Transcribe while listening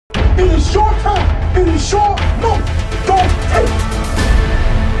It is your time. It is your moment. Don't take it.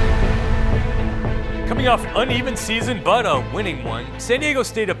 Coming off an uneven season, but a winning one, San Diego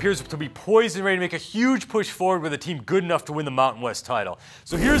State appears to be poised and ready to make a huge push forward with a team good enough to win the Mountain West title.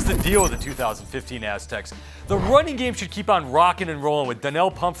 So here's the deal with the 2015 Aztecs. The running game should keep on rocking and rolling with Donnell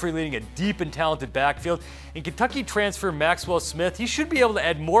Pumphrey leading a deep and talented backfield. In Kentucky transfer Maxwell Smith, he should be able to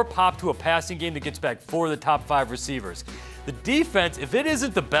add more pop to a passing game that gets back 4 of the top 5 receivers. The defense, if it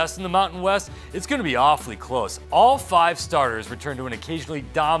isn't the best in the Mountain West, it's going to be awfully close. All 5 starters return to an occasionally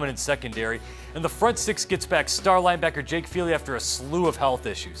dominant secondary, and the front 6 gets back star linebacker Jake Feely after a slew of health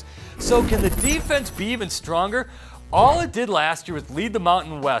issues. So can the defense be even stronger? All it did last year was lead the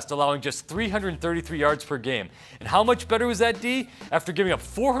Mountain West, allowing just 333 yards per game. And how much better was that D? After giving up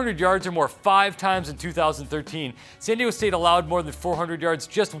 400 yards or more 5 times in 2013, San Diego State allowed more than 400 yards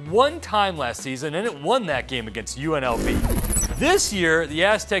just 1 time last season, and it won that game against UNLV. This year, the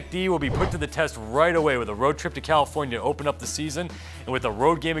Aztec D will be put to the test right away with a road trip to California to open up the season and with a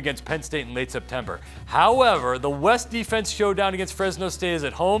road game against Penn State in late September. However, the West defense showdown against Fresno State is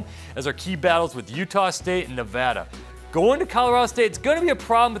at home, as are key battles with Utah State and Nevada. Going to Colorado State, it's going to be a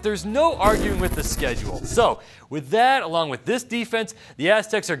problem, but there's no arguing with the schedule. So, with that, along with this defense, the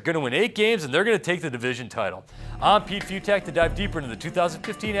Aztecs are going to win 8 games and they're going to take the division title. I'm Pete Fiutak. To dive deeper into the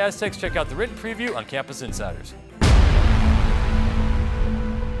 2015 Aztecs, check out the written preview on Campus Insiders.